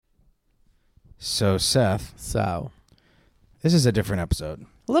So, Seth, So, this is a different episode.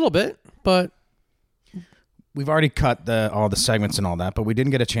 a little bit, but We've already cut all the segments and all that, but we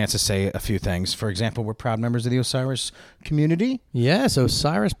didn't get a chance to say a few things. For example, we're proud members of the Osiris community. yes,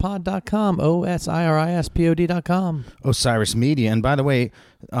 OsirisPod.com, OSIRISPOD.com. Osiris Media. And by the way,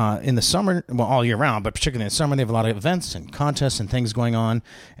 in the summer, well, all year round, but particularly in the summer, they have a lot of events and contests and things going on.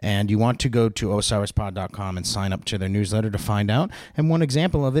 And you want to go to OsirisPod.com and sign up to their newsletter to find out. And one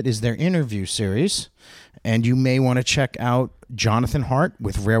example of it is their interview series. And you may want to check out Jonathan Hart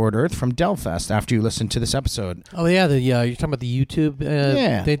with Railroad Earth from Delfest after you listen to this episode. Oh, yeah, you're talking about the YouTube.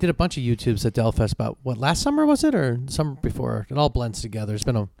 Yeah. They did a bunch of YouTubes at Delfest about, last summer was it, or the summer before? It all blends together. It's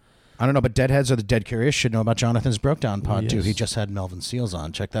been I don't know, but Deadheads or the Dead Curious should know about Jonathan's Brokedown pod, too. Yes. He just had Melvin Seals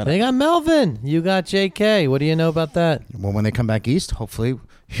on. Check that out. They got Melvin. You got JK. What do you know about that? Well, when they come back east, hopefully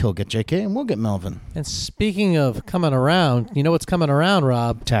he'll get JK and we'll get Melvin. And speaking of coming around, you know what's coming around,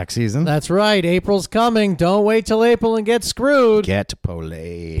 Rob? Tax season. That's right. April's coming. Don't wait till April and get screwed. Get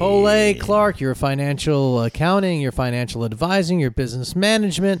Polay. Polay Clark, your financial accounting, your financial advising, your business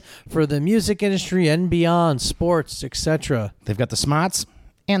management for the music industry and beyond, sports, etc. They've got the smarts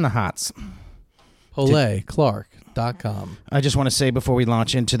and the hots. PolayClark.com. I just want to say before we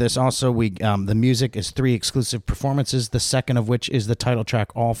launch into this, also, the music is 3 exclusive performances, the second of which is the title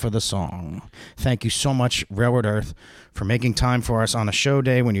track, All for the Song. Thank you so much, Railroad Earth, for making time for us on a show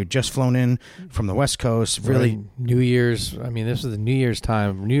day when you've just flown in from the West Coast. Really, Right. New Year's. I mean, this is the New Year's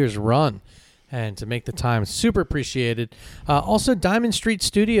time, New Year's run. And to make the time, super appreciated. Also, Diamond Street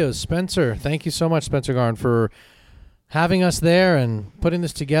Studios, Spencer. Thank you so much, Spencer Garn, for having us there and putting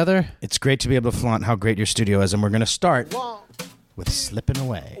this together. it's great to be able to flaunt how great your studio is, and we're going to start with Slipping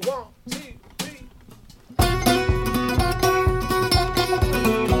Away.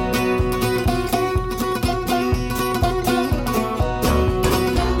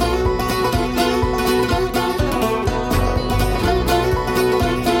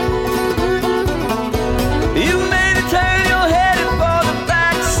 You made a turn, you're headed for the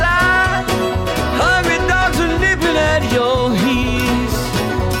backside. Hungry dogs are nipping at your heels.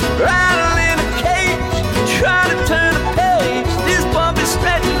 Rattling a cage, trying to turn a page. This bumpy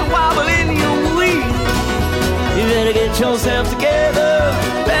stretch and wobble in your wheel. You better get yourself together.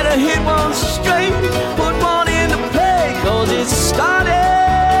 Better hit one straight. Put one into play, 'cause it's started.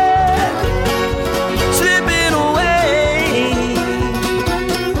 Slipping away.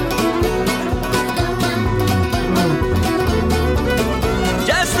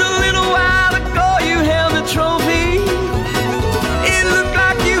 Just a little while ago you held a trophy. It looked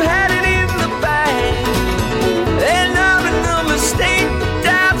like you had it in the bag. And now the mistake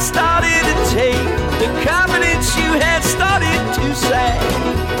doubt started to take. The confidence you had started to sag.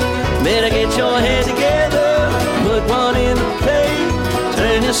 Better get your head together, put one into play.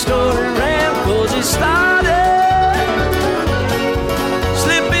 Turn your story around, 'cause it started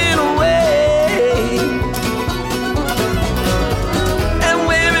slipping away. And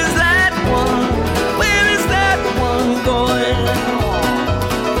where is that one? Where is that one going?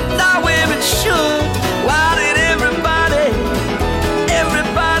 Not where it should. Why did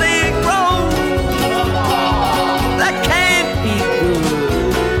everybody grow? That can't be good.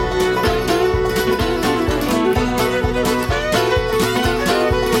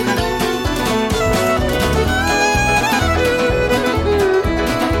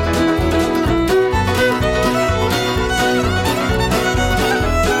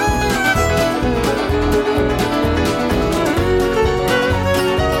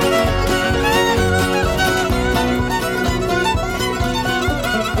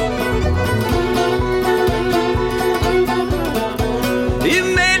 You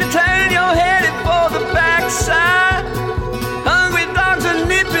made a turn, you're headed for the backside. Hungry dogs are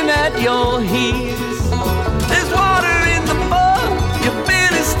nipping at your heels. There's water in the mud, your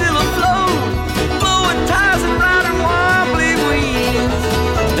bin is still afloat. Blowing tires and riding wobbly wheels.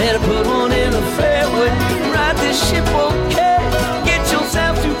 Better put one in the fairway, ride this ship okay. Get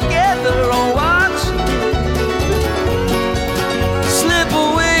yourself together or watch slip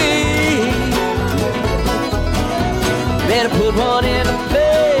away. Better put one in a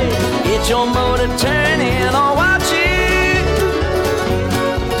play. Get your motor turning or watch it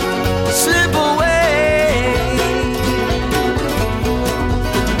slip away.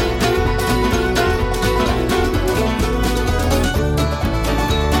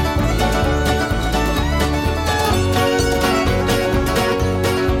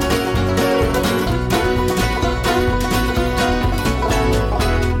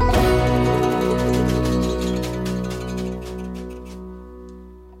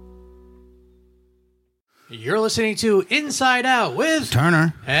 You're listening to Inside Out with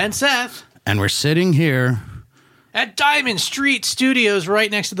Turner. and Seth. And we're sitting here. At Diamond Street Studios,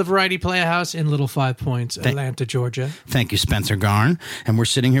 right next to the Variety Playhouse in Little Five Points, Atlanta, Georgia. Thank you, Spencer Garn. And we're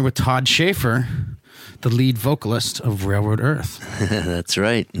sitting here with Todd Schaefer, the lead vocalist of Railroad Earth. That's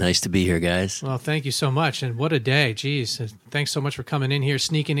right. Nice to be here, guys. Well, thank you so much. And what a day. Jeez. Thanks so much for coming in here,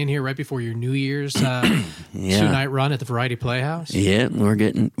 sneaking in here right before your New Year's two-night run at the Variety Playhouse. Yeah, we're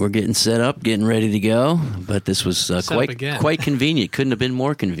getting set up, getting ready to go. But this was quite convenient. Couldn't have been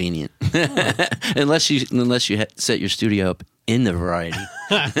more convenient, unless you set your studio up in the Variety.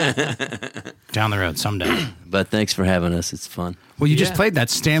 Down the road someday. But thanks for having us. It's fun. Well, you just played that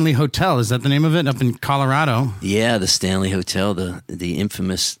Stanley Hotel. Is that the name of it? Up in Colorado? Yeah, the Stanley Hotel, the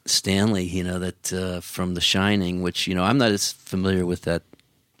infamous Stanley, that from The Shining, which, I'm not as familiar with that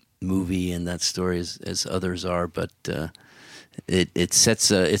movie and that story as others are, but it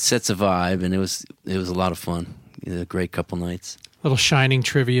sets a vibe, and it was a lot of fun. A great couple nights. Little Shining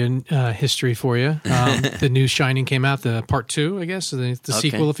trivia history for you. The new Shining came out, the part 2, I guess, the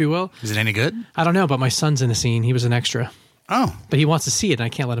sequel, if you will. Is it any good? I don't know, but my son's in the scene. He was an extra. Oh. But he wants to see it, and I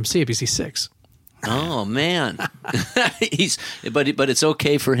can't let him see it because he's 6. Oh, man. But it's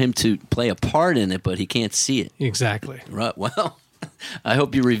okay for him to play a part in it, but he can't see it. Exactly. Right. Well, I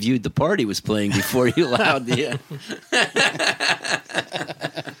hope you reviewed the part he was playing before you allowed the...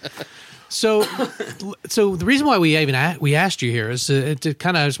 So the reason why we asked you here is to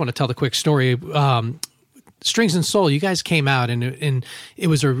kind of, I just want to tell the quick story. Strings and Soul, you guys came out and it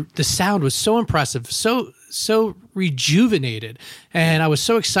was the sound was so impressive, so rejuvenated, and I was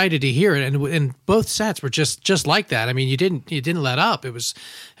so excited to hear it. And both sets were just like that. I mean, you didn't let up.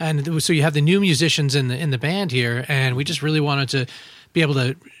 So you have the new musicians in the band here, and we just really wanted to be able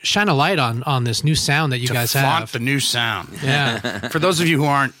to shine a light on this new sound that you guys have. The new sound. Yeah. For those of you who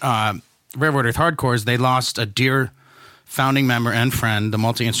aren't Railroad Earth hardcores, they lost a dear founding member and friend, the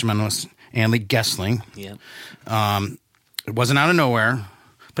multi-instrumentalist Andy Gessling. Yeah. It wasn't out of nowhere,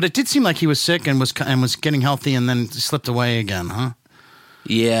 but it did seem like he was sick and was getting healthy, and then slipped away again, huh?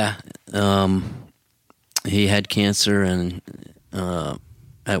 Yeah. He had cancer, and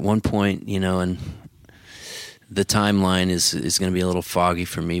at one point, and the timeline is going to be a little foggy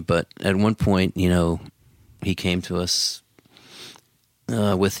for me, but at one point, he came to us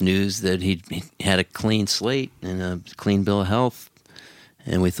with news that he had a clean slate and a clean bill of health,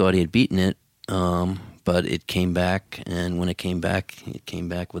 and we thought he had beaten it, but it came back, and when it came back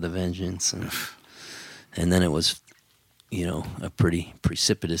with a vengeance, and then it was, a pretty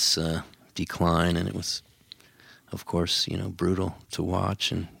precipitous decline, and it was, of course, brutal to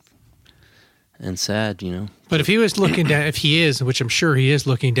watch and sad, But if he was looking down, if he is, which I'm sure he is,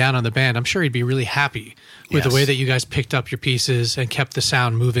 looking down on the band, I'm sure he'd be really happy with the way that you guys picked up your pieces and kept the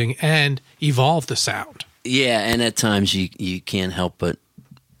sound moving and evolved the sound. Yeah, and at times you can't help but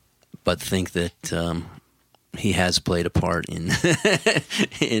think that he has played a part in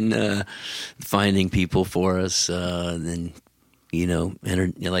in finding people for us, and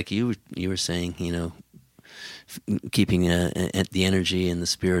like you were saying, keeping the energy and the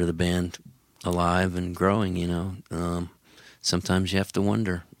spirit of the band alive and growing. Sometimes you have to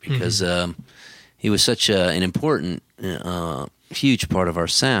wonder, because he was such an important, huge part of our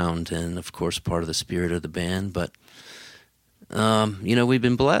sound, and of course part of the spirit of the band. But we've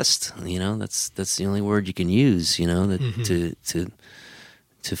been blessed. That's the only word you can use. To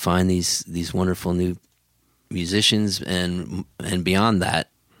find these wonderful new musicians, and beyond that,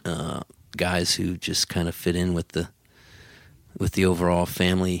 guys who just kind of fit in with the overall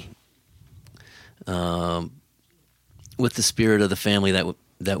family. With the spirit of the family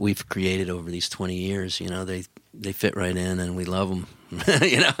that we've created over these 20 years, they fit right in, and we love them.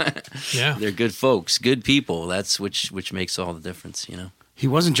 Yeah, they're good folks, good people. That's which makes all the difference. He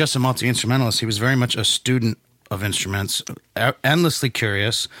wasn't just a multi-instrumentalist. He was very much a student of instruments, endlessly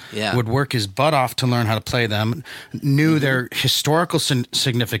curious. Yeah. Would work his butt off to learn how to play them. Knew their historical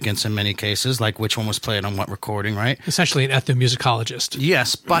significance in many cases, like which one was played on what recording, right? Essentially an ethnomusicologist.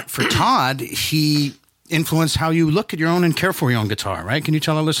 Yes, but for Todd, he influenced how you look at your own and care for your own guitar, right? Can you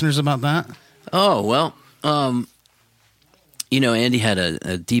tell our listeners about that? Oh, well, Andy had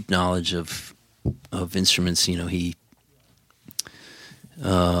a deep knowledge of instruments.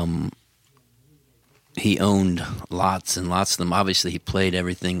 He owned lots and lots of them. Obviously, he played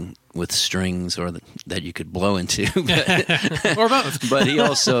everything with strings or that you could blow into, or both. But he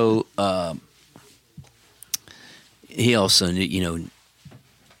also knew,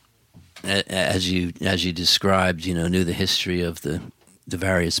 as you described, knew the history of the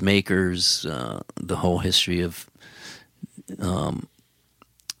various makers, the whole history of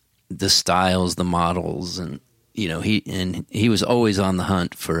the styles, the models, and he was always on the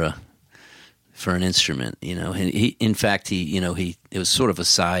hunt for for an instrument, you know. And in fact, it was sort of a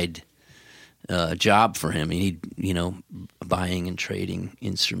side job for him. He'd, you know, buying and trading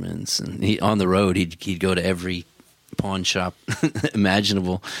instruments, and on the road, he'd go to every pawn shop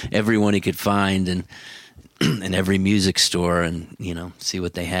imaginable, everyone he could find, and every music store, and, you know, see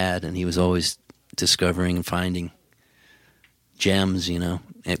what they had. And he was always discovering and finding gems, you know,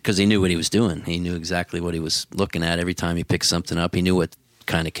 because he knew what he was doing. He knew exactly what he was looking at every time he picked something up. He knew what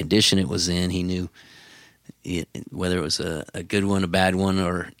kind of condition it was in. He knew whether it was a good one, a bad one,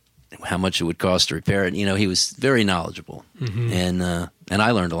 or how much it would cost to repair it. You know, he was very knowledgeable, and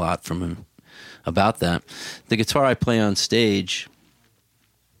I learned a lot from him about that. The guitar I play on stage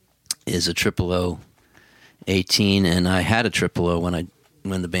is a 000 18, and I had a 000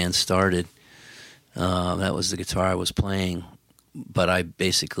 when the band started. That was the guitar I was playing, but I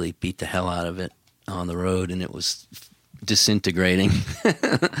basically beat the hell out of it on the road, and it was disintegrating.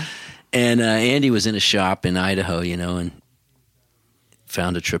 And Andy was in a shop in Idaho, you know, and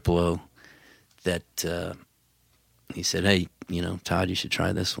found a 000 that he said, "Hey, you know, Todd, you should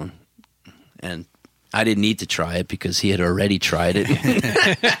try this one." And I didn't need to try it because he had already tried it.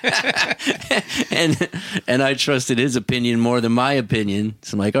 and I trusted his opinion more than my opinion.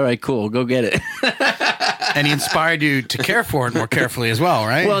 So I'm like, all right, cool, go get it. And he inspired you to care for it more carefully as well,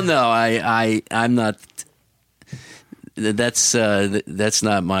 right? Well, no, I'm not. That's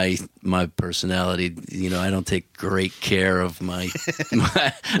not my personality. You know, I don't take great care of my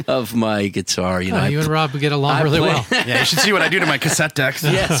guitar. You know, you and Rob get along really well. Yeah, you should see what I do to my cassette decks.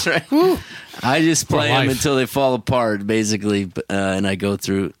 Yes, right. I just play them until they fall apart, basically, and I go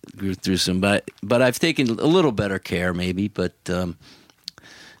through some. But I've taken a little better care, maybe. But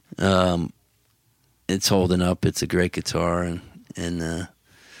it's holding up. It's a great guitar, and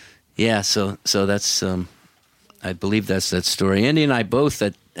yeah. So that's. I believe that's that story. Andy and I both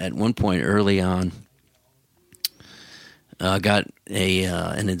at one point early on got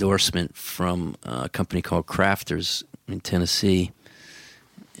an endorsement from a company called Crafters in Tennessee,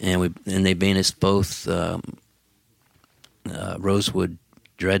 and they made us both Rosewood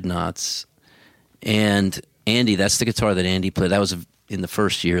Dreadnoughts. And Andy, that's the guitar that Andy played. That was in the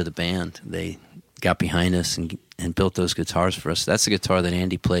first year of the band. They got behind us and built those guitars for us. That's the guitar that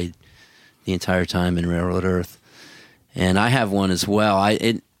Andy played the entire time in Railroad Earth. And I have one as well.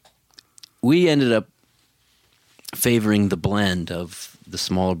 We ended up favoring the blend of the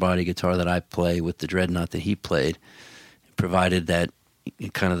smaller body guitar that I play with the Dreadnought that he played, provided that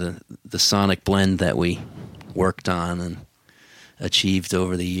kind of the sonic blend that we worked on and achieved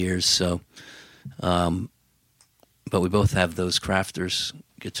over the years. So, but we both have those Crafters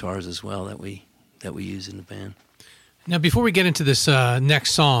guitars as well that we use in the band. Now, before we get into this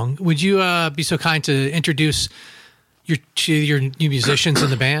next song, would you be so kind to introduce your new musicians in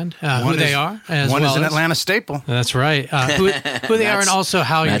the band, who they are? One is an Atlanta staple. That's right. Who they are, and also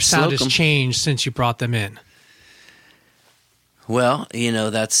how your sound has changed since you brought them in. Well, you know,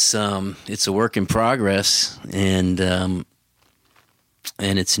 that's it's a work in progress, and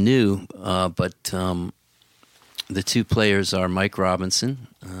it's new. But the two players are Mike Robinson,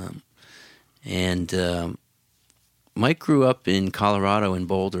 and Mike grew up in Colorado in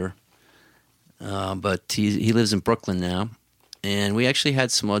Boulder. But he lives in Brooklyn now, and we actually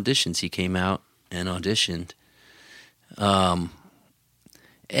had some auditions. He came out and auditioned. And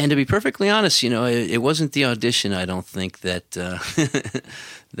to be perfectly honest, you know, it wasn't the audition, I don't think, that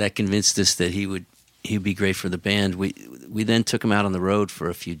that convinced us that he'd be great for the band. We then took him out on the road for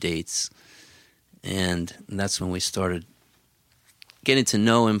a few dates, and that's when we started getting to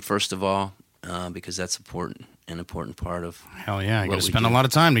know him, first of all, because that's an important part of. Hell yeah, you got to spend a lot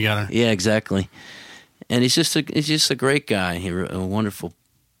of time together. Yeah, exactly. And he's just a great guy. He's a wonderful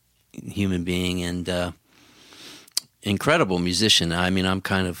human being and incredible musician. I mean, I'm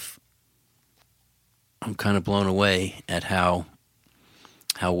kind of blown away at how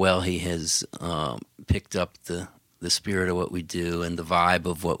well he has picked up the spirit of what we do and the vibe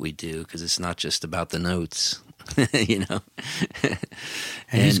of what we do, because it's not just about the notes. You know,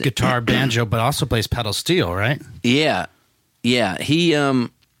 and he's guitar, banjo, but also plays pedal steel, right? Yeah. He,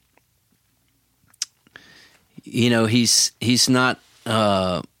 you know, he's not,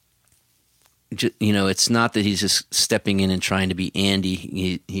 you know, it's not that he's just stepping in and trying to be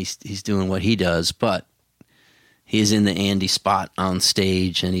Andy. He's doing what he does, but he's in the Andy spot on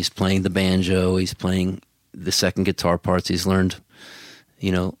stage, and he's playing the banjo. He's playing the second guitar parts. He's learned,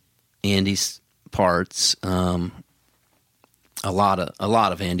 you know, Andy's parts, a lot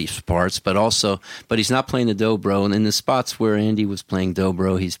of Andy's parts, but he's not playing the dobro. And in the spots where Andy was playing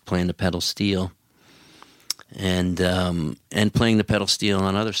dobro, he's playing the pedal steel. and playing the pedal steel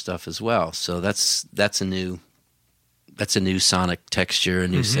on other stuff as well. So that's a new sonic texture, a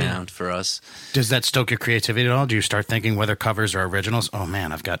new sound for us. Does that stoke your creativity at all? Do you start thinking whether covers or originals? Oh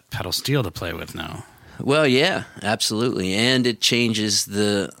man, I've got pedal steel to play with now. Well, yeah, absolutely, and it changes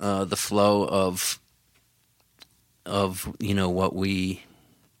the flow of what we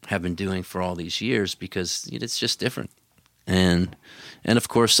have been doing for all these years, because it's just different, and of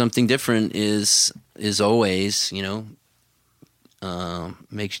course something different is always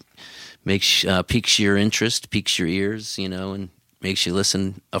piques your interest, piques your ears, and makes you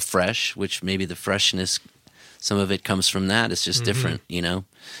listen afresh, which maybe the freshness, some of it comes from that. It's just different, and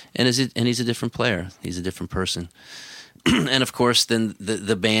he's a different player. He's a different person. And of course, then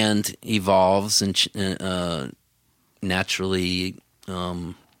the band evolves and naturally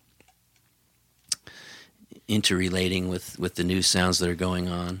interrelating with the new sounds that are going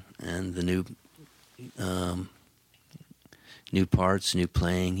on and the new parts, new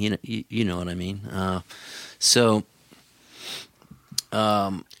playing. You know what I mean.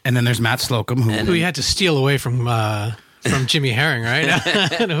 And then there's Matt Slocum, who he had to steal away from Jimmy Herring, right?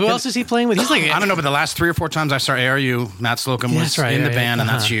 And who else is he playing with? He's like, I don't know, but the last 3 or 4 times I saw ARU, Matt Slocum was in the band, and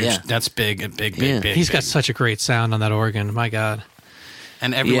that's huge. Yeah. That's big. He's got such a great sound on that organ. My God.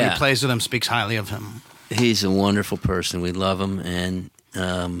 And everyone who plays with him speaks highly of him. He's a wonderful person. We love him, and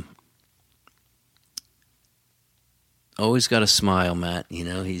always got a smile, Matt.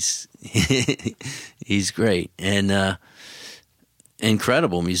 He's he's great and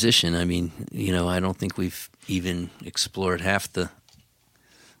incredible musician. I mean, I don't think we've even explored half the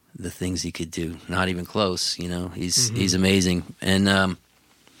things he could do. Not even close. He's amazing, and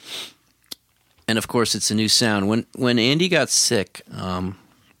of course it's a new sound. When Andy got sick,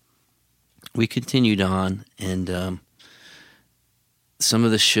 we continued on, and some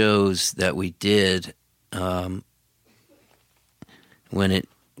of the shows that we did. When it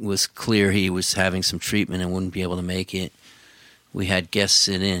was clear he was having some treatment and wouldn't be able to make it, we had guests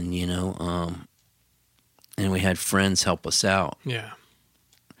sit in, and we had friends help us out. Yeah.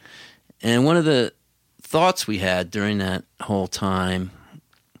 And one of the thoughts we had during that whole time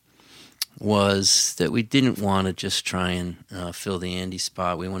was that we didn't want to just try and fill the Andy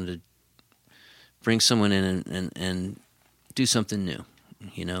spot. We wanted to bring someone in and do something new,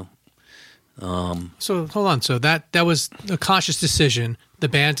 So hold on. So that was a conscious decision, the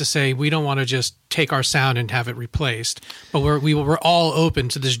band, to say we don't want to just take our sound and have it replaced, but we're all open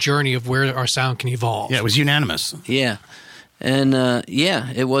to this journey of where our sound can evolve. Yeah, it was unanimous. Yeah, and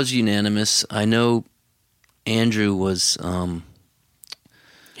it was unanimous. I know Andrew was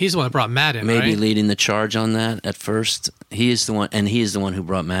he's the one that brought Matt in, maybe right? leading the charge on that at first. He is the one who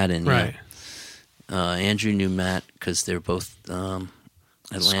brought Matt in. Right. Yeah. Andrew knew Matt because they're both.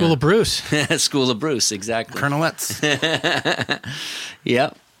 Atlanta. School of Bruce. School of Bruce, exactly. Colonelettes.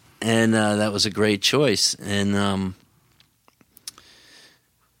 Yep. And that was a great choice. But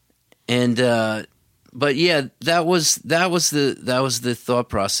yeah, that was the thought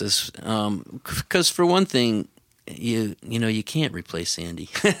process. Because for one thing, you can't replace Andy.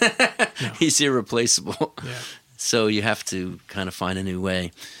 No. He's irreplaceable. Yeah. So you have to kind of find a new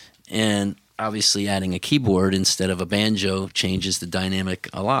way. And obviously adding a keyboard instead of a banjo changes the dynamic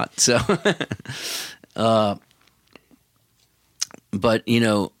a lot. So, but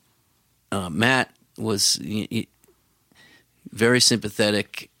Matt was very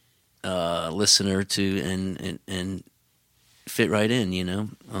sympathetic listener to and fit right in,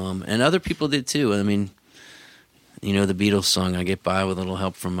 and other people did too. I mean, the Beatles song, "I Get By with a Little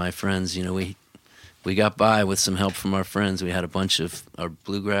Help from My Friends." We got by with some help from our friends. We had a bunch of our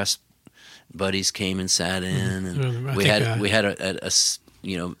bluegrass buddies came and sat in, and we had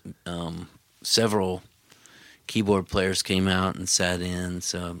several keyboard players came out and sat in.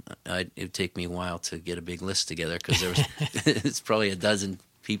 So it would take me a while to get a big list together because there was it's probably a dozen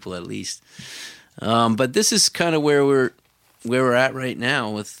people at least. But this is kind of where we're at right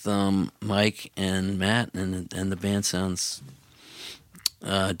now with Mike and Matt, and the band sounds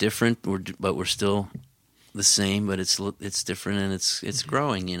different, but we're still the same, but it's different, and it's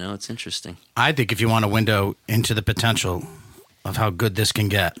growing. It's interesting. I think if you want a window into the potential of how good this can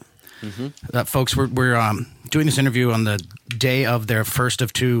get, folks, we're doing this interview on the day of their first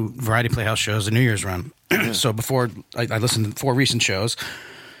of 2 Variety Playhouse shows, the New Year's run. So before I listened to 4 recent shows,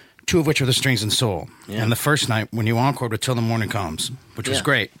 2 of which are the Strings and Soul. Yeah. And the first night when you encored with Till the Morning Comes, which was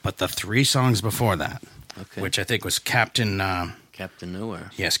great, but the 3 songs before that, which I think was Captain Nowhere.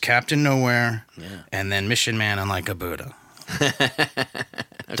 Yes, Captain Nowhere, yeah. And then Mission Man and Like a Buddha.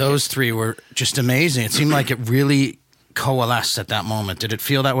 Those 3 were just amazing. It seemed like it really coalesced at that moment. Did it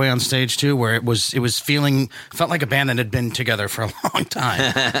feel that way on stage too, where felt like a band that had been together for a long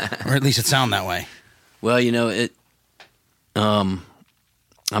time, or at least it sounded that way? Well, I'm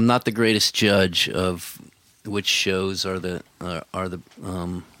not the greatest judge of which shows are the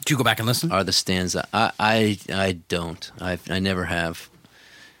Do you go back and listen? are the stands. I don't. I never have.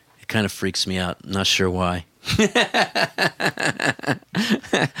 It kind of freaks me out. Not sure why.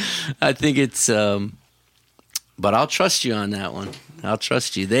 I think it's. But I'll trust you on that one. I'll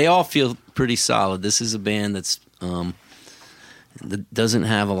trust you. They all feel pretty solid. This is a band that doesn't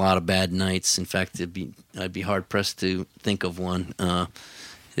have a lot of bad nights. In fact, I'd be hard pressed to think of one.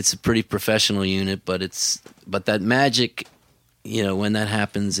 It's a pretty professional unit, but that magic, when that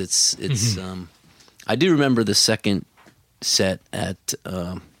happens, it's. Mm-hmm. I do remember the second set at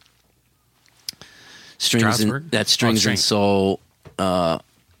Strings and Soul,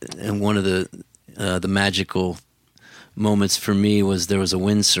 and one of the magical moments for me was there was a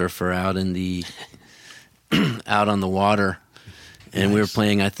windsurfer out out on the water, and nice. We were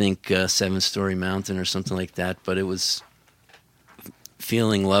playing, I think, Seven Story Mountain or something like that, but it was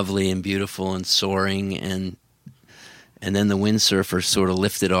feeling lovely and beautiful and soaring, and then the windsurfer sort of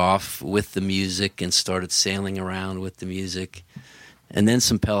lifted off with the music and started sailing around with the music. And then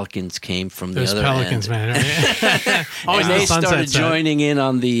some pelicans came from the other pelicans, end. Man. Always and they the started set. joining in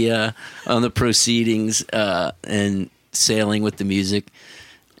on the proceedings and sailing with the music.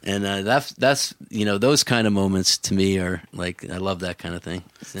 And that's those kind of moments to me are like, I love that kind of thing.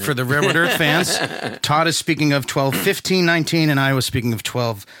 For the Railroad Earth fans, Todd is speaking of 12-15-19, and I was speaking of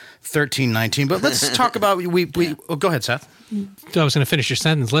 12-13-19. But let's talk about go ahead, Seth. I was going to finish your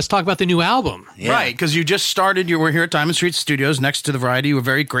sentence. Let's talk about the new album. Yeah. Right, because you just started. You were here at Diamond Street Studios next to the Variety. You were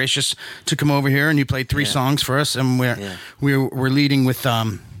very gracious to come over here, and you played 3 songs for us. And we're leading with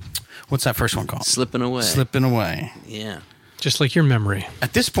what's that first one called? Slipping Away. Slipping Away. Yeah. Just like your memory.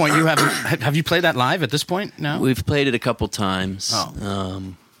 At this point, you have you played that live at this point now? We've played it a couple times. Oh.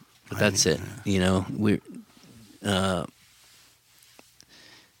 But that's it.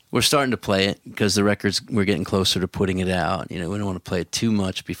 We're starting to play it because we're getting closer to putting it out. We don't want to play it too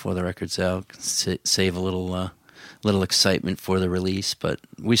much before the record's out. Save a little excitement for the release. But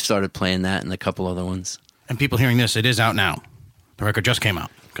we started playing that and a couple other ones. And people hearing this, it is out now. The record just came out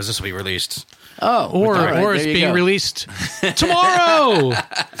because this will be released. Oh, or it's being released tomorrow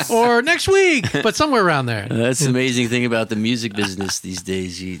or next week, but somewhere around there. That's the amazing thing about the music business these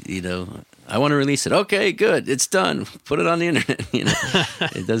days. I want to release it. Okay, good, it's done. Put it on the internet.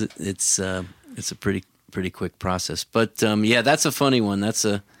 It doesn't. It's a pretty quick process. But that's a funny one. That's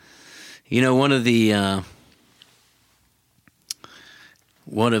one of the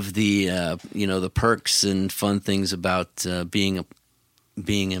the perks and fun things about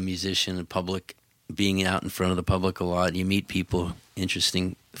being a musician in public, being out in front of the public a lot. You meet people,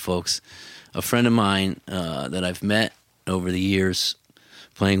 interesting folks. A friend of mine that I've met over the years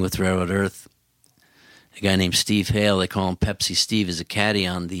playing with Railroad Earth, a guy named Steve Hale, they call him Pepsi Steve, is a caddy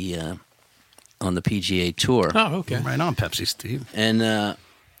on the PGA Tour. Oh, okay. Right on, Pepsi Steve. And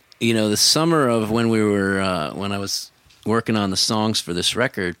the summer of when I was working on the songs for this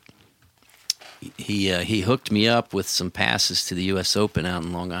record, he hooked me up with some passes to the U.S. Open out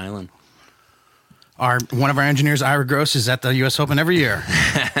in Long Island. One of our engineers, Ira Gross, is at the U.S. Open every year.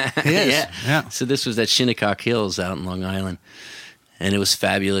 He is. Yeah. So this was at Shinnecock Hills out in Long Island, and it was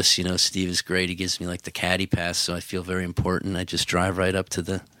fabulous. Steve is great. He gives me like the caddy pass, so I feel very important. I just drive right up to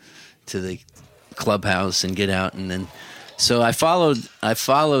the clubhouse and get out, and then so I followed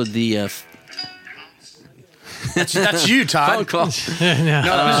the. That's you, Todd. Phone call. No,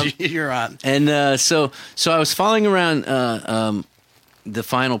 that was you're on. And so I was following around the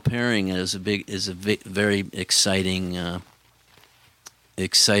final pairing is a very exciting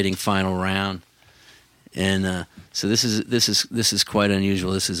final round, and so this is quite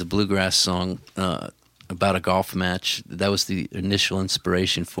unusual. This is a bluegrass song about a golf match. That was the initial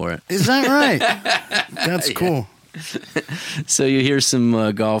inspiration for it. Is that right? That's cool. So you hear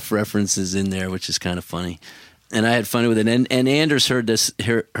some golf references in there, which is kind of funny. And I had fun with it. And Anders heard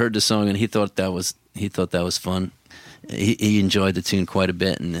the song, and he thought that was fun. He enjoyed the tune quite a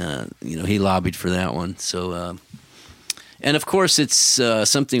bit, and he lobbied for that one. So, and of course, it's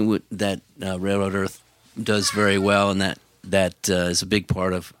something that Railroad Earth does very well, and that is a big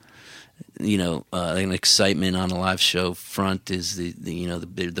part of an excitement on a live show front is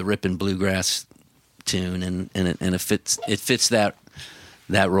the ripping bluegrass tune, and it fits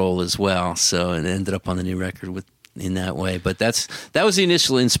that role as well. So it ended up on the new record in that way. But that was the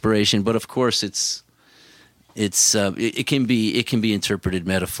initial inspiration. But of course, it can be interpreted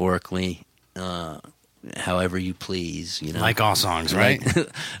metaphorically however you please, you know. Like all songs, right?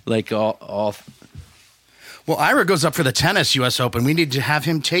 Like all. Well, Ira goes up for the tennis U.S. Open. We need to have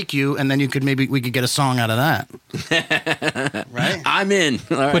him take you, and then we could get a song out of that. Right? I'm in.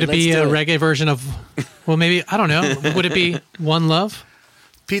 All right, Would it be let's a do it. reggae version of? Well, maybe I don't know. Would it be One Love?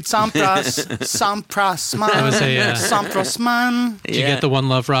 Pete Sampras, Samprasman, I would say, yeah. Samprasman. Did you get the One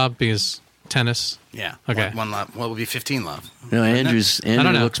Love, Rob? Because tennis. Yeah. Okay. One love. What would be 15 love? No, Andrew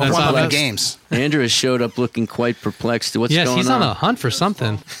don't know. looks That's One all love in that's- games. Andrew has showed up looking quite perplexed. What's Yes, going he's on a hunt for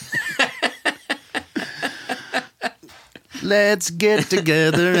something. Let's get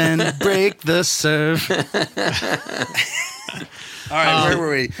together and break the surf. All right, where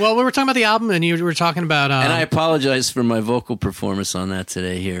were we? Well, we were talking about the album, and you were talking about. And I apologize for my vocal performance on that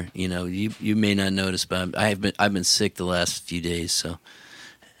today. Here, you know, you may not notice, but I've been sick the last few days, so.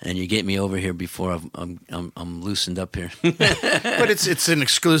 And you get me over here before I'm loosened up here. But it's an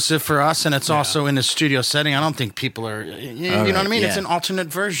exclusive for us, and it's also in a studio setting. I don't think people are. You know what I mean? yeah. It's an alternate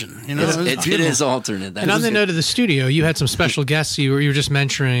version. You know, It is alternate. That And on is the it. note of the studio, you had some special guests. You were just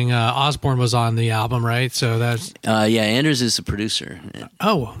mentioning Osborne was on the album, right? So that's. Yeah, Anders is a producer.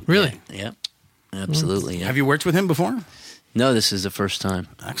 Oh, really? Yep, absolutely. Yeah. Have you worked with him before? No, this is the first time.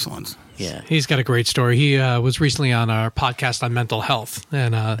 Excellent. Yeah. He's got a great story. He was recently on our podcast on mental health,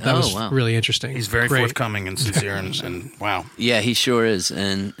 and that was wow. really interesting. He's very Great. forthcoming and sincere, and wow. Yeah, he sure is,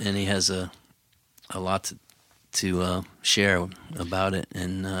 and he has a lot to share about it.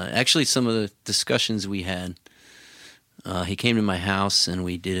 And actually, some of the discussions we had, he came to my house and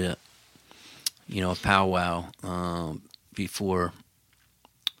we did a powwow before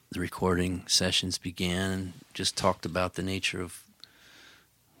the recording sessions began, and just talked about the nature of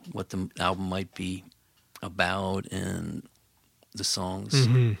what the album might be about and the songs.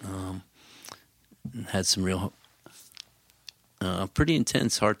 Had some real pretty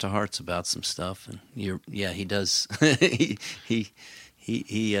intense heart-to-hearts about some stuff, and he does. he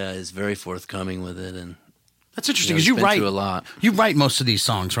is very forthcoming with it, and That's interesting he's because been through a lot. You write most of these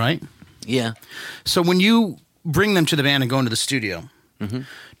songs, right? Yeah. So when you bring them to the band and go into the studio,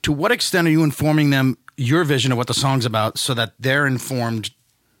 to what extent are you informing them your vision of what the song's about, so that they're informed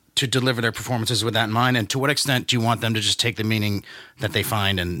to deliver their performances with that in mind? And to what extent do you want them to just take the meaning that they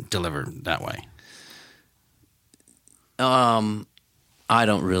find and deliver that way? I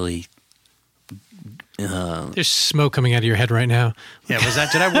don't really. There's smoke coming out of your head right now. Yeah, was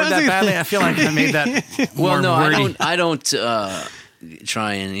that? Did I word that badly? I feel like I made that. Well, more no, wordy. I don't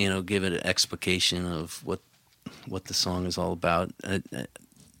try and give it an explication of what the song is all about.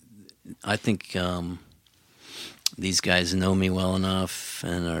 I think these guys know me well enough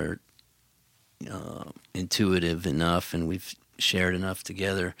and are intuitive enough, and we've shared enough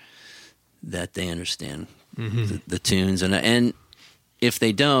together that they understand the tunes. And if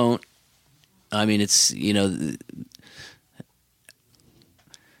they don't, I mean, it's,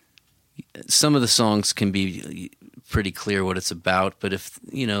 some of the songs can be pretty clear what it's about, but if,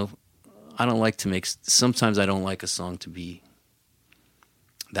 I don't like to sometimes I don't like a song to be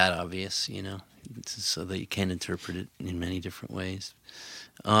that obvious, so that you can interpret it in many different ways.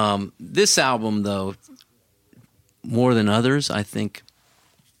 This album, though, more than others, I think,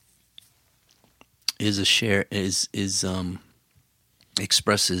 expresses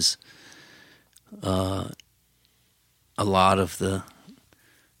a lot of the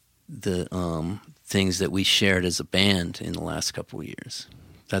things that we shared as a band in the last couple of years.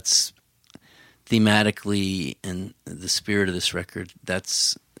 That's thematically, and the spirit of this record,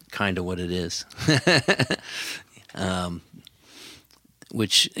 that's kind of what it is.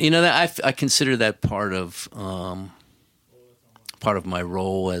 Which, that I consider that part of my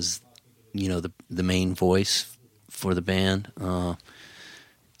role as, the main voice for the band,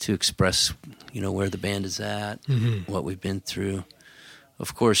 to express, where the band is at, what we've been through.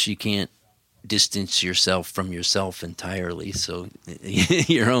 Of course, you can't distance yourself from yourself entirely, so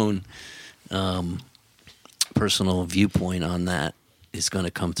your own personal viewpoint on that is going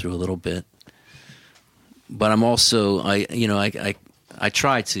to come through a little bit. But I'm also, I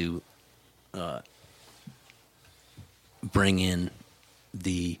try to bring in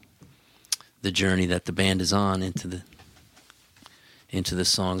the journey that the band is on into the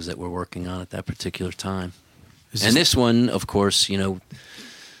songs that we're working on at that particular time. And this one, of course, the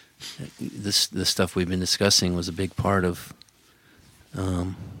stuff we've been discussing was a big part of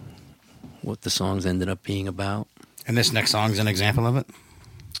what the songs ended up being about. And this next song's an example of it?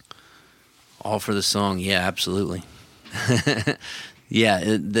 All for the song, yeah, absolutely. Yeah,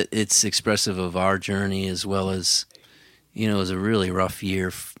 it's expressive of our journey, as well as, it was a really rough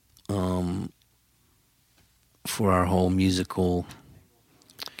year for our whole musical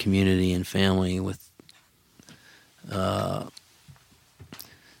community and family with the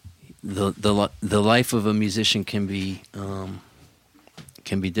life of a musician can be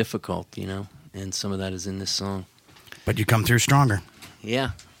difficult, and some of that is in this song. But you come through stronger.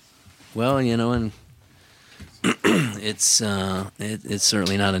 Yeah. Well, and it's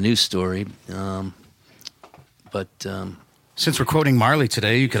certainly not a news story, but since we're quoting Marley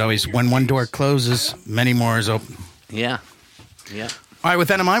today, you could always, when one door closes, many more is open. Yeah. All right, with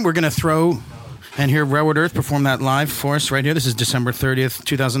that in mind, we're going to throw and hear Railroad Earth perform that live for us right here. This is December 30th,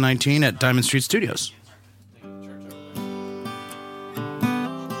 2019 at Diamond Street Studios.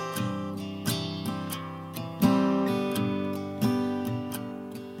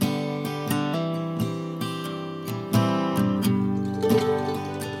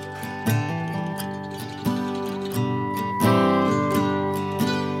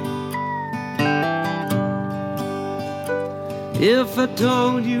 If I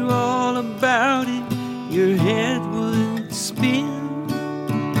told you all about it, your head would spin.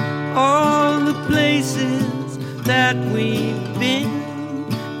 All the places that we've been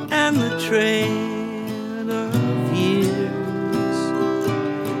and the trail of years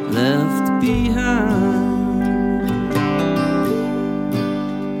left behind.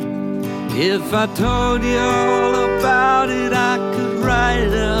 If I told you all about it, I could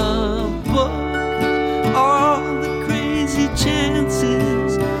write a book. All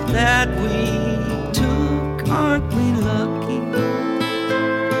chances that we took, aren't we lucky?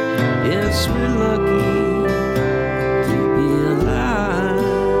 Yes, we're lucky to be alive.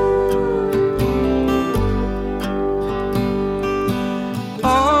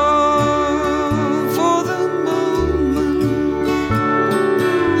 All for the moment,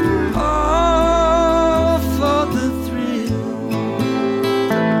 all for the thrill,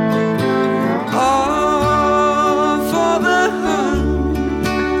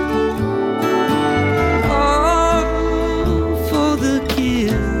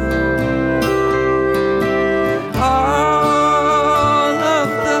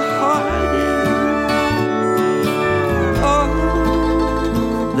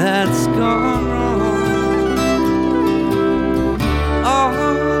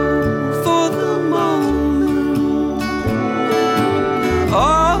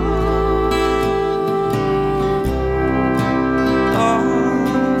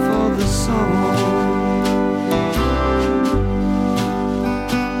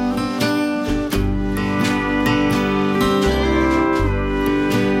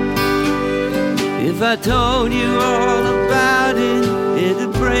 if I told you all about it,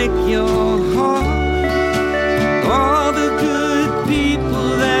 it'd break your heart. All the good people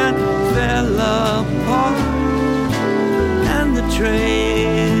that fell apart, and the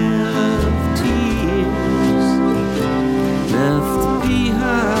trail of tears left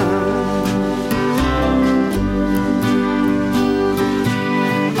behind.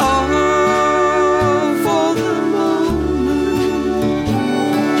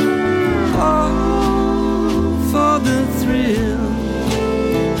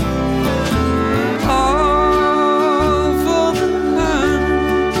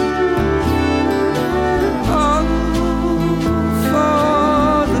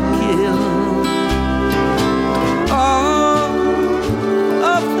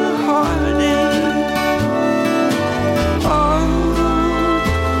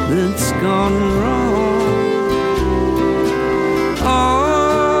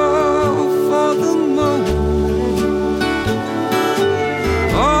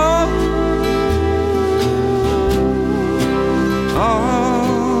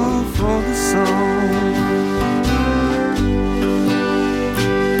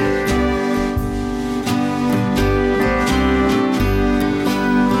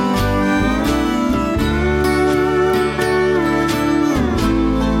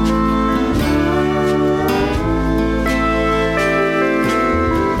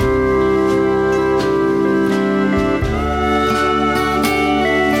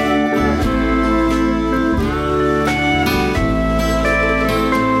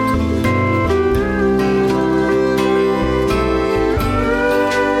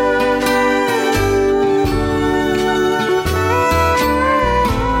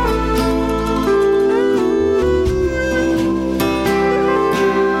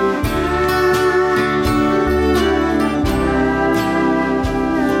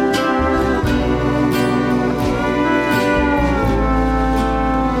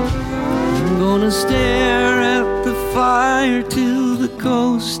 Stare at the fire till the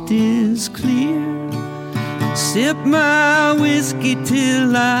coast is clear. Sip my whiskey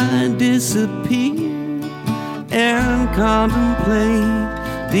till I disappear, and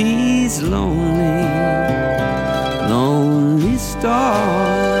contemplate these lonely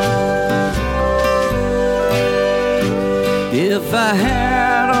stars. If I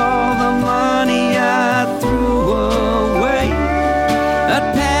had all the money I threw away,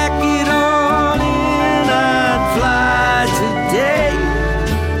 I'd pack it all in, I'd fly today.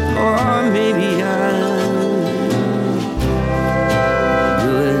 Or maybe I'll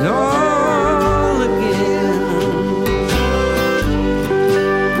do it all again.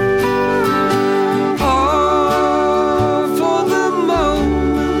 All for the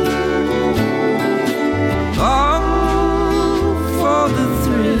moment, all for the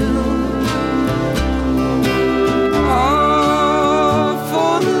thrill, all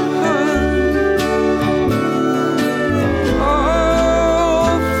for the hunt,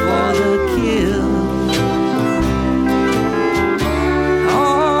 all for the kill,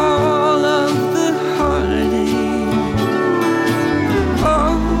 all of the heartache,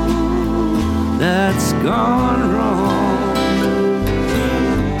 all that's gone wrong,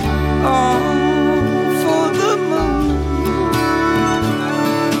 all for the moon,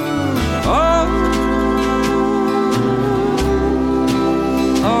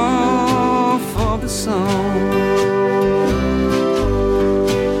 all for the song.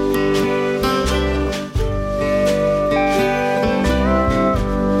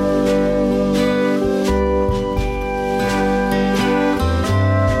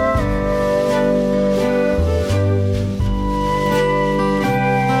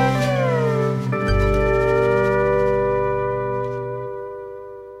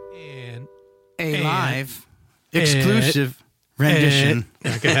 And A live exclusive rendition.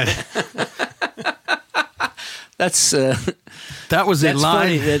 That's That was a that's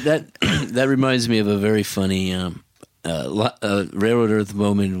funny. live. That reminds me of a very funny Railroad Earth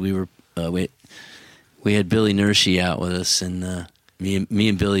moment. We had Billy Nershi out with us, and me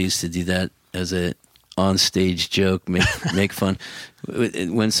and Billy used to do that as a on-stage joke, make fun.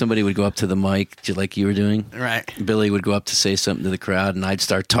 When somebody would go up to the mic, like you were doing, Right. Billy would go up to say something to the crowd, and I'd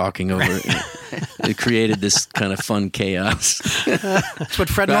start talking over it. It created this kind of fun chaos. It's what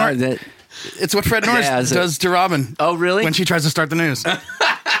Fred Norris. It's what Fred Norris Yeah, does to Robin. Oh, really? When she tries to start the news. Or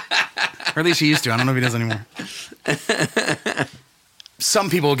at least she used to. I don't know if he does anymore. Some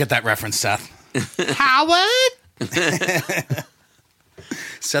people will get that reference, Seth. Howard?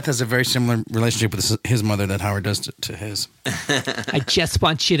 Seth has a very similar relationship with his mother that Howard does to his. I just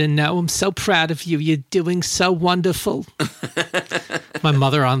want you to know I'm so proud of you. You're doing so wonderful. My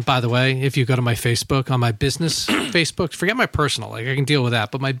mother, by the way, if you go to my Facebook, on my business Facebook, forget my personal, like I can deal with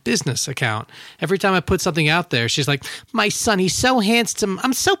that, but my business account, every time I put something out there, she's like, my son, he's so handsome.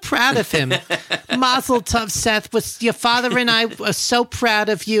 I'm so proud of him. Mazel tov, Seth. Your father and I are so proud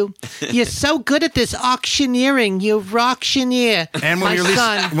of you. You're so good at this auctioneering. You're auctioneer. And when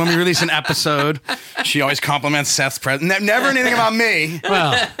we release an episode, she always compliments Seth's presence. Never anything about me.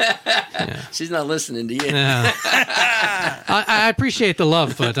 Well, She's not listening to you. I appreciate the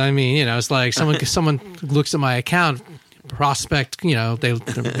love, but I mean, it's like someone looks at my account, prospect,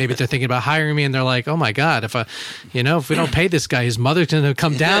 maybe they're thinking about hiring me, and they're like, oh my God, if we don't pay this guy, his mother's going to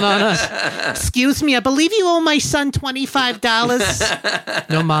come down on us. Excuse me, I believe you owe my son $25.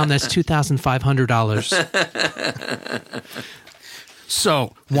 No, Mom, that's $2,500.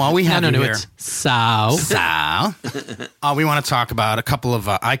 So while we have you here, it's so. We want to talk about a couple of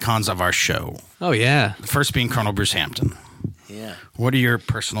icons of our show. Oh yeah, The first being Colonel Bruce Hampton. Yeah. What are your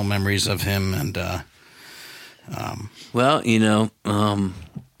personal memories of him? And Well,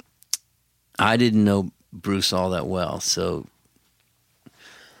 I didn't know Bruce all that well, so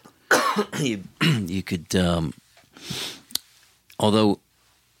you could, although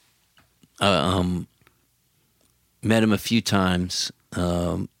met him a few times.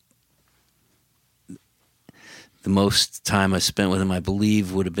 The most time I spent with him, I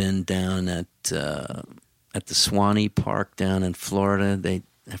believe, would have been down at the Swanee Park down in Florida.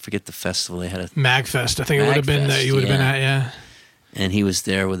 I forget the festival they had. Magfest. I think it would have been that you would have been at. Yeah. And he was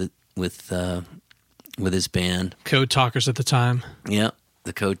there with his band, Code Talkers at the time. Yeah,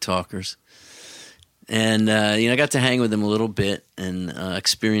 the Code Talkers. And I got to hang with him a little bit and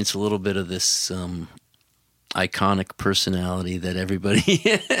experience a little bit of this iconic personality that everybody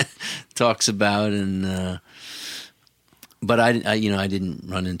talks about. And but I didn't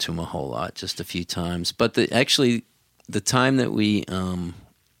run into him a whole lot, just a few times. But the time that we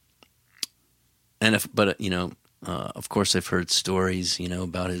of course I've heard stories,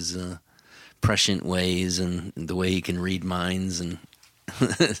 about his prescient ways and the way he can read minds and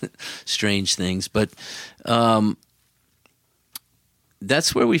strange things. But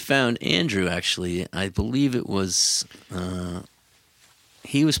that's where we found Andrew, actually. I believe it was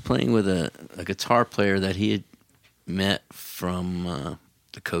he was playing with a guitar player that he had met from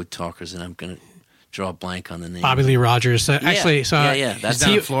the Code Talkers, and I'm going to draw a blank on the name. Bobby Lee Rogers. Actually, He's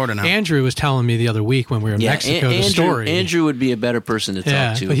down in Florida now. Andrew was telling me the other week when we were in Mexico the story. Andrew would be a better person to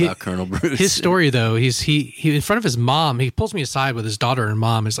talk to about Colonel Bruce. His story, though, he in front of his mom, he pulls me aside with his daughter and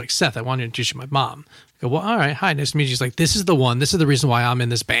mom. He's like, Seth, I want to introduce you to my mom. I go, well, all right, hi, nice to meet you. He's like, this is the one. This is the reason why I'm in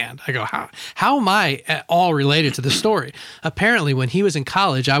this band. I go, how am I at all related to this story? Apparently, when he was in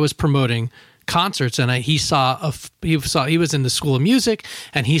college, I was promoting concerts, and he was in the School of Music,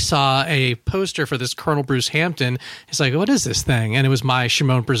 and he saw a poster for this Colonel Bruce Hampton. He's like, what is this thing? And it was my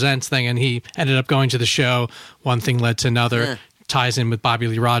Shimon Presents thing, and he ended up going to the show. One thing led to another. Yeah. Ties in with Bobby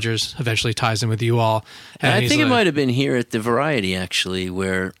Lee Rogers, eventually ties in with you all. And I think it might have been here at the Variety, actually,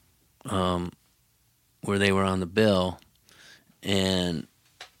 where they were on the bill, and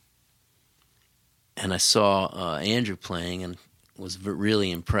I saw Andrew playing and was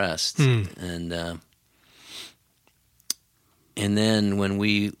really impressed. And then when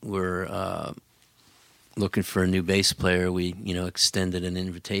we were looking for a new bass player, we extended an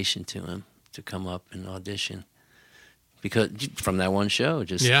invitation to him to come up and audition, because from that one show,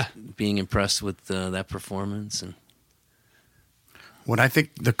 just being impressed with that performance. And what I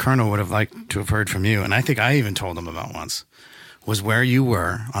think the Colonel would have liked to have heard from you, and I think I even told him about once, was where you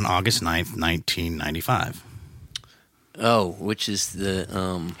were on August 9th, 1995. Oh, which is the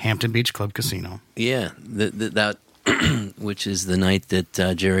Hampton Beach Club Casino. Yeah, that which is the night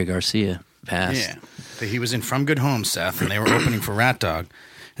that Jerry Garcia passed. Yeah, he was in From Good Homes, Seth, and they were opening for Rat Dog.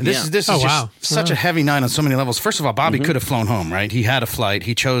 And this is wow. such a heavy night on so many levels. First of all, Bobby could have flown home, right? He had a flight.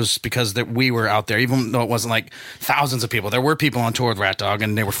 He chose because we were out there, even though it wasn't like thousands of people. There were people on tour with Rat Dog,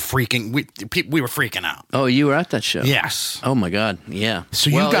 and they were freaking. We were freaking out. Oh, you were at that show? Yes. Oh my God, yeah. So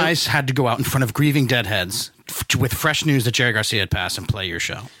you guys had to go out in front of grieving deadheads with fresh news that Jerry Garcia had passed and play your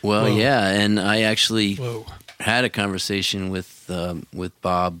show. Well, yeah, and I actually had a conversation with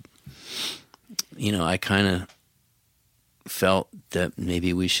Bob. I kind of felt that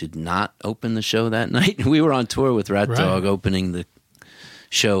maybe we should not open the show that night. We were on tour with Rat Dog, opening the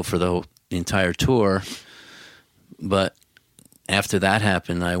show for the entire tour. But after that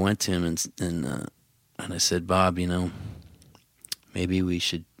happened, I went to him and I said, Bob, maybe we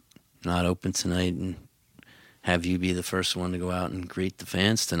should not open tonight and have you be the first one to go out and greet the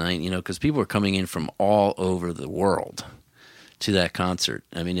fans tonight, because people were coming in from all over the world to that concert.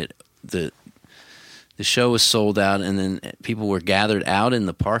 I mean, the show was sold out, and then people were gathered out in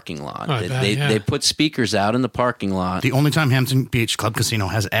the parking lot. They put speakers out in the parking lot. The only time Hampton Beach Club Casino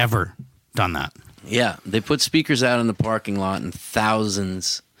has ever done that. Yeah, they put speakers out in the parking lot, and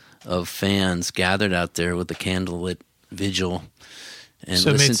thousands of fans gathered out there with the candlelit vigil and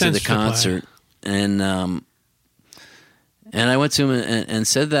listened to the concert. And I went to him and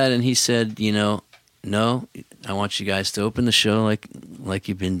said that, and he said, no, I want you guys to open the show like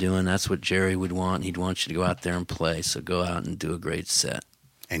you've been doing. That's what Jerry would want. He'd want you to go out there and play. So go out and do a great set.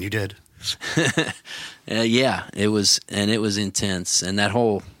 And you did. Yeah, it was intense. And that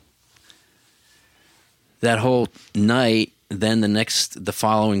whole night, then the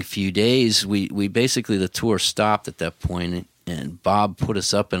following few days, we basically, the tour stopped at that point, and Bob put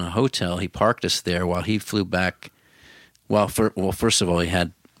us up in a hotel. He parked us there while he flew back. Well, first of all, he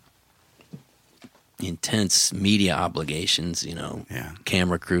had intense media obligations,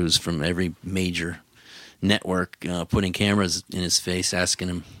 camera crews from every major network putting cameras in his face, asking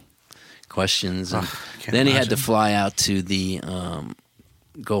him questions. And then he had to fly out to the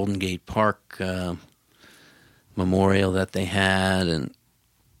Golden Gate Park memorial that they had, and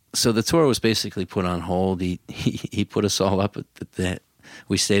so the tour was basically put on hold. He put us all up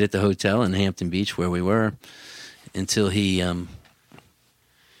we stayed at the hotel in Hampton Beach where we were until he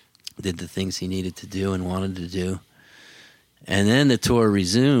did the things he needed to do and wanted to do. And then the tour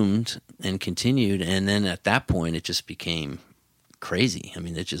resumed and continued, and then at that point it just became crazy. I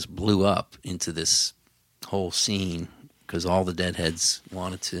mean, it just blew up into this whole scene because all the Deadheads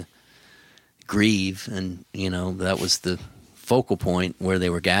wanted to grieve, and that was the focal point where they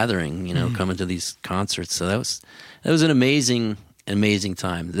were gathering, coming to these concerts. So that was an amazing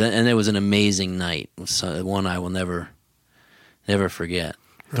time, and it was an amazing night. One I will never forget.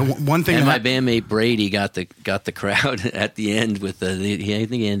 The one thing, and my bandmate Brady got the crowd at the end with I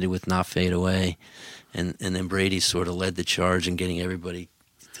think he ended with "Not Fade Away," and then Brady sort of led the charge in getting everybody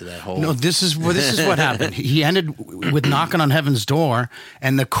into that hole. No, this is what happened. He ended with Knocking on Heaven's Door,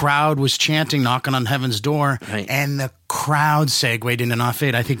 and the crowd was chanting Knocking on Heaven's Door, Right. and the crowd segued into Not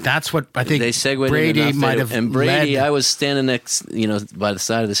Fade. I think that's what they segued Brady into might have and Brady, led. I was standing next, by the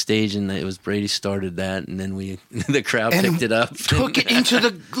side of the stage, and it was Brady started that, and then the crowd and picked it up, took it into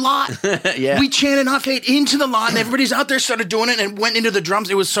the lot. Yeah. We chanted Not Fade into the lot, and everybody's out there started doing it, and went into the drums.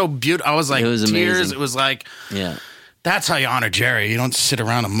 It was so beautiful. I was like, It was tears. amazing. It was like, Yeah, that's how you honor Jerry. You don't sit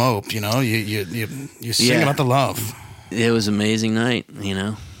around and mope. You sing Yeah. about the love. it was an amazing night.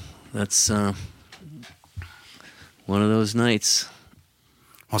 That's one of those nights.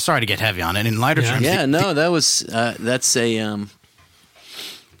 Well, sorry to get heavy on it. In lighter terms, Yeah, no, that was that's a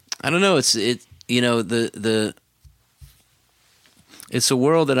I don't know. It's a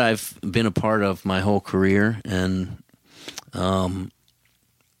world that I've been a part of my whole career, and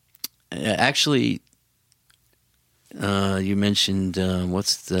actually, you mentioned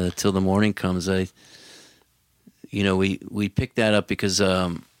what's the Till the Morning Comes. We picked that up because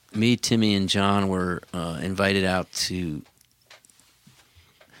me, Timmy, and John were invited out to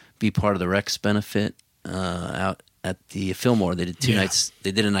be part of the Rex benefit out at the Fillmore. They did two nights.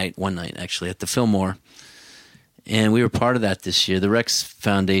 They did one night actually at the Fillmore, and we were part of that this year. The Rex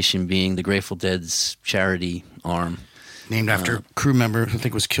Foundation being the Grateful Dead's charity arm. named after a crew member who I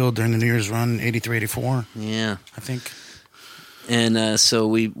think was killed during the New Year's run, 83, 84, Yeah, I think. and so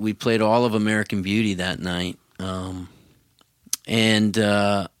we played all of American Beauty that night, and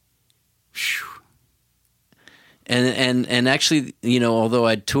actually, although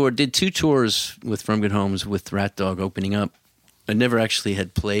I did 2 tours with From Good Homes with Rat Dog opening up, I never actually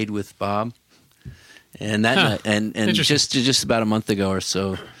had played with Bob. And that night, and just about a month ago or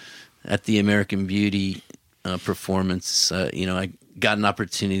so, at the American Beauty performance, I got an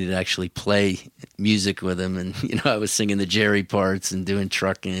opportunity to actually play music with him, and I was singing the Jerry parts and doing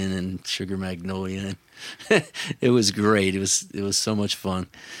Truckin' and Sugar Magnolia. It was great. It was so much fun,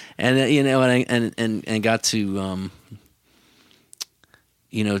 and and got to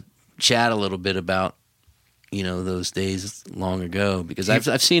chat a little bit about those days long ago, because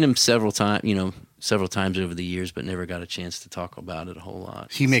I've seen him several times over the years, but never got a chance to talk about it a whole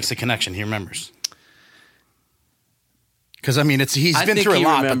lot. He makes the connection. He remembers. Because, he's I been think through a he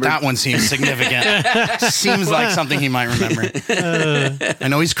lot, remembered. but that one seems significant. Seems like something he might remember. I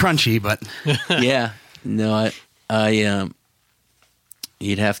know he's crunchy, but Yeah, no, I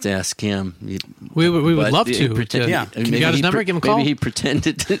you'd have to ask him. We would But love he to. pretend- Yeah. You got his number? Give him a call. Maybe he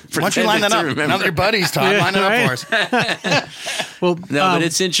pretended to. why don't you line that up? Remember. Now that your buddies, Todd, line it up for us. Well, No, but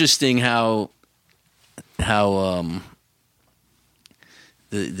it's interesting how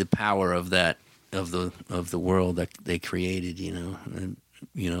the power of that of the world that they created, and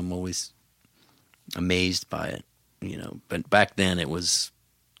I'm always amazed by it, But back then it was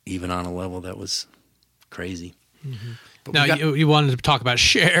even on a level that was crazy. now you wanted to talk about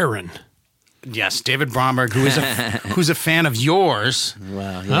Sharon. Yes, David Bromberg, who's a fan of yours.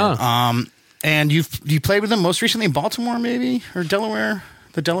 Wow. Yeah. Oh. And you played with him most recently in Baltimore, maybe, or Delaware,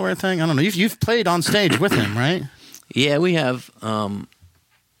 the Delaware thing. I don't know. You've played on stage with him, right? Yeah, we have.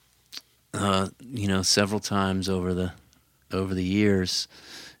 Several times over the years.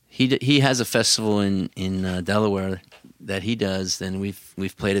 He has a festival in Delaware that he does, and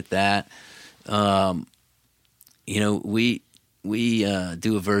we've played at that. We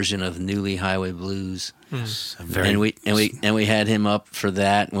do a version of Newly Highway Blues, and we had him up for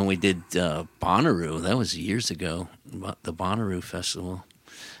that when we did Bonnaroo. That was years ago, the Bonnaroo Festival.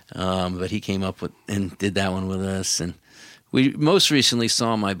 But he came up with and did that one with us, and we most recently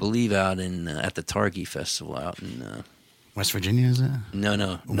saw him, I believe, out at the Targhee Festival out in West Virginia, is it?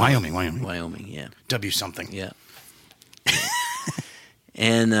 no, Wyoming. Yeah, W something. yeah,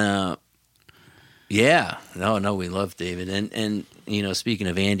 and we love David, and speaking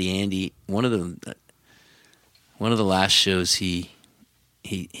of Andy, one of the last shows he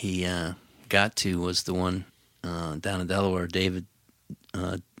got to was the one down in Delaware, David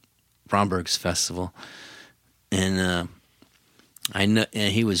Bromberg's festival, and I know,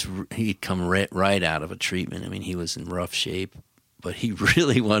 and he'd come right out of a treatment. He was in rough shape, but he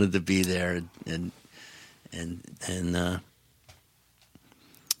really wanted to be there and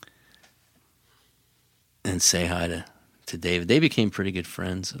say hi to David. They became pretty good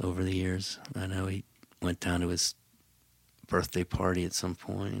friends over the years. I know he went down to his birthday party at some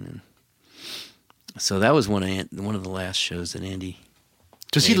point, and so that was one of the last shows that Andy.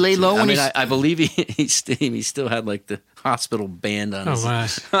 Does he lay low when he's... I believe he still had like the hospital band on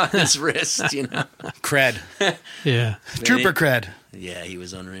his wrist, Cred. Yeah. Trooper cred. Yeah, he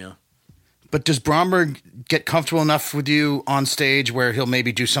was unreal. But does Bromberg get comfortable enough with you on stage where he'll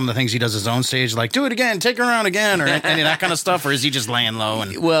maybe do some of the things he does his own stage, like do it again, take her around again, or any of that kind of stuff, or is he just laying low?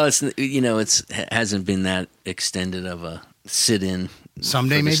 And Well, it's hasn't been that extended of a sit-in.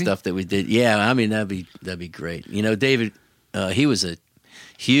 Someday, for the maybe? stuff that we did. Yeah, I mean that'd be great. David, he was a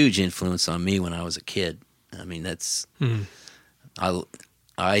huge influence on me when I was a kid. I mean that's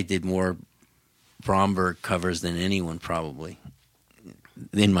I did more Bromberg covers than anyone probably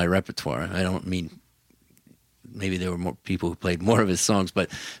in my repertoire. I don't mean maybe there were more people who played more of his songs,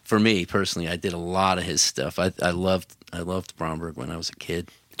 but for me personally, I did a lot of his stuff. I loved Bromberg when I was a kid.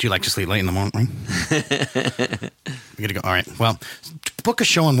 do you like to sleep late in the morning? We gotta go. All right. Well, book a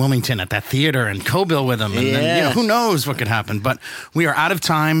show in Wilmington at that theater and co-bill with him, and then, who knows what could happen. But we are out of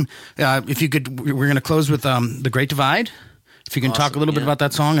time. If you could, we're going to close with The Great Divide. If you can talk a little bit about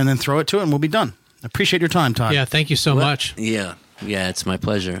that song and then throw it to it, and we'll be done. I appreciate your time, Todd. Yeah, thank you so much. Yeah, it's my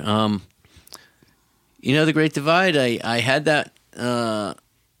pleasure. The Great Divide, I had that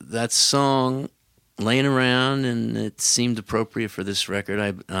song laying around, and it seemed appropriate for this record.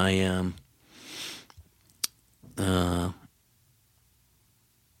 I'm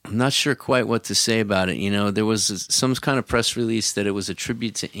not sure quite what to say about it. There was some kind of press release that it was a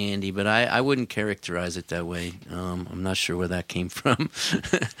tribute to Andy, but I wouldn't characterize it that way. I'm not sure where that came from.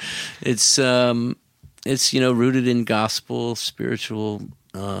 It's rooted in gospel, spiritual,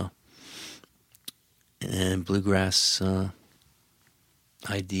 and bluegrass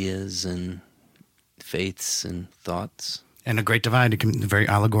ideas and faiths and thoughts. And A Great Divide, it can be a very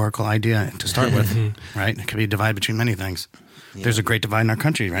allegorical idea to start with, right? It could be a divide between many things. Yeah. There's a great divide in our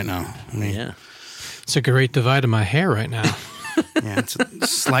country right now. Yeah. It's a great divide in my hair right now. Yeah, it's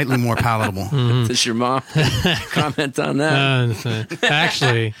slightly more palatable. Does your mom comment on that?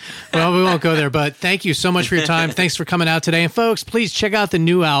 Actually, well, we won't go there, but thank you so much for your time. Thanks for coming out today. And folks, please check out the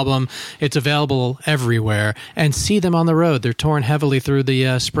new album. It's available everywhere. And see them on the road. They're touring heavily through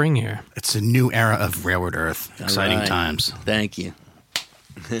the spring here. It's a new era of Railroad Earth. Exciting times. Thank you.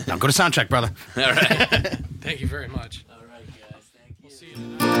 Now go to Soundcheck, brother. All right. Thank you very much. All right, guys. Thank you. We'll see you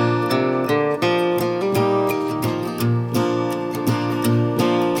tonight.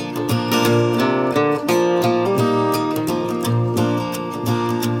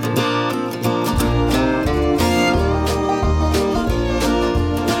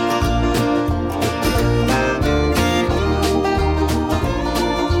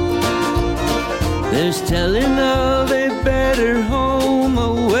 There's telling of a better home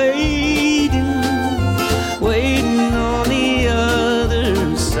awaiting, waiting on the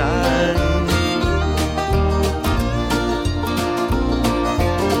other side.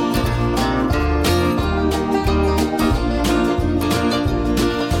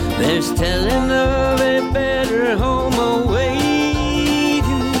 There's telling of a better home awaiting,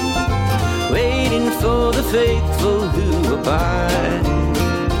 waiting for the faithful who abide.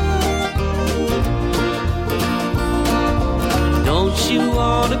 Don't you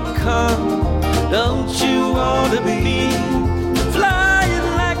want to come? Don't you want to be flying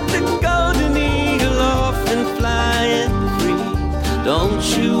like the golden eagle, off and flying free? Don't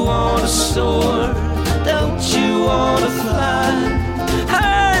you want to soar? Don't you want to fly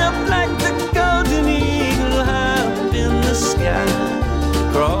high up like the golden eagle, high up in the sky?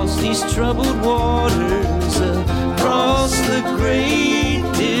 Across these troubled waters, across the great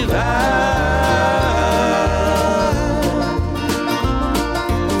divide.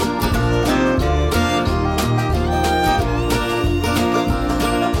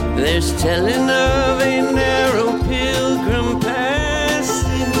 There's telling of a narrow pilgrim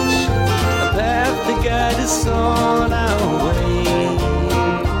passage, a path to guide us on our way.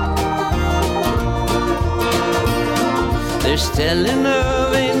 There's telling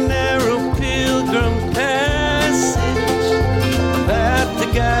of a narrow pilgrim passage, a path to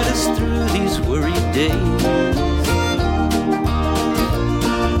guide us through these worried days.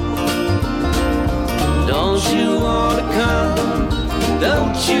 Don't you want to come?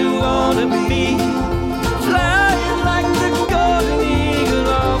 Don't you want to be flying like the golden eagle,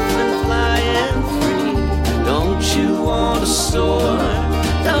 off and flying free? Don't you want to soar?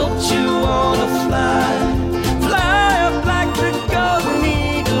 Don't you want to fly? Fly up like the golden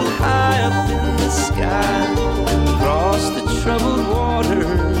eagle, high up in the sky. Across the troubled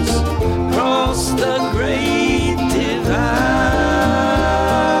waters, across the great divide.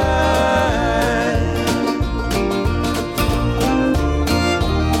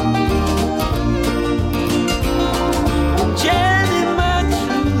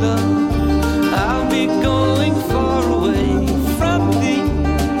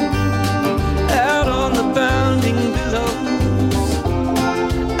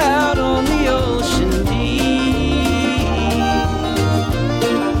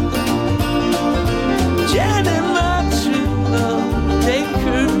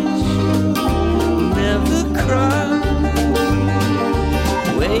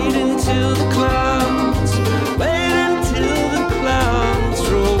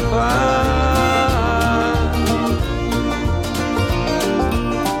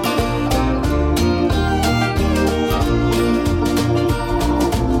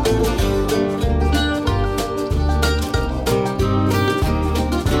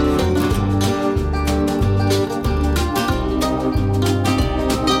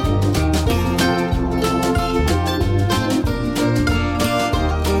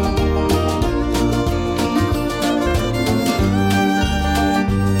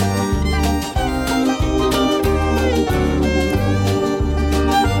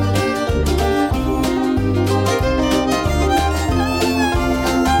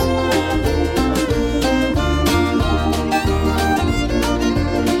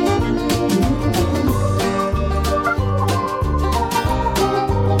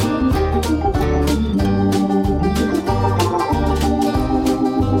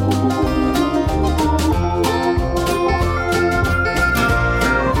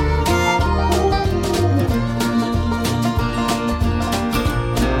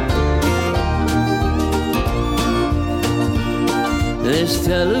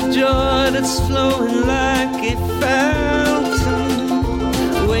 tell of joy that's flowing like a fountain,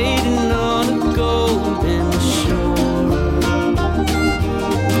 waiting on a golden shore.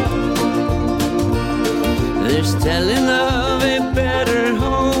 There's telling of a better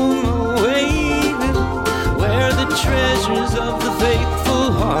home awaiting, where the treasures of the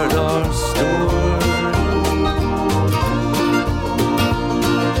faithful heart are stored.